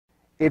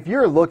If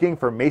you're looking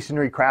for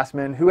masonry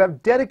craftsmen who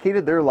have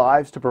dedicated their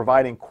lives to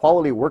providing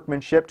quality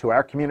workmanship to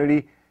our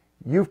community,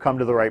 you've come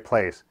to the right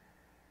place.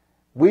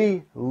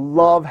 We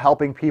love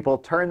helping people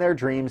turn their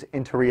dreams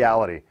into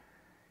reality.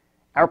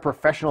 Our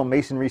professional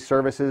masonry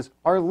services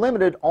are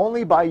limited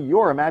only by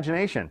your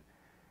imagination.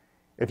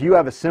 If you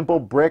have a simple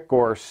brick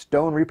or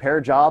stone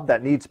repair job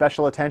that needs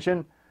special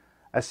attention,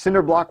 a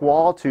cinder block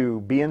wall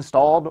to be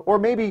installed, or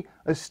maybe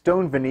a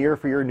stone veneer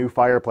for your new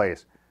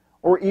fireplace,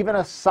 or even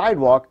a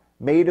sidewalk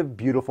made of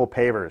beautiful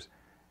pavers,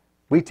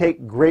 we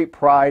take great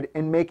pride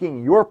in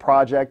making your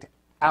project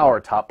our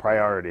top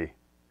priority.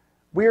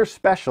 We are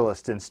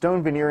specialists in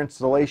stone veneer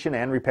installation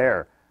and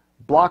repair,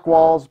 block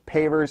walls,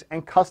 pavers,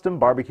 and custom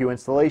barbecue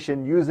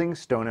installation using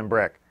stone and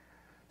brick.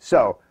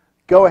 So,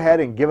 go ahead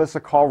and give us a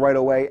call right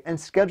away and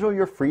schedule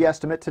your free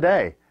estimate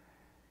today.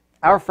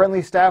 Our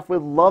friendly staff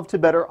would love to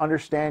better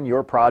understand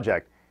your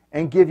project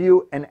and give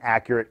you an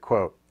accurate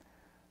quote.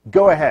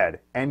 Go ahead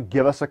and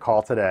give us a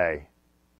call today.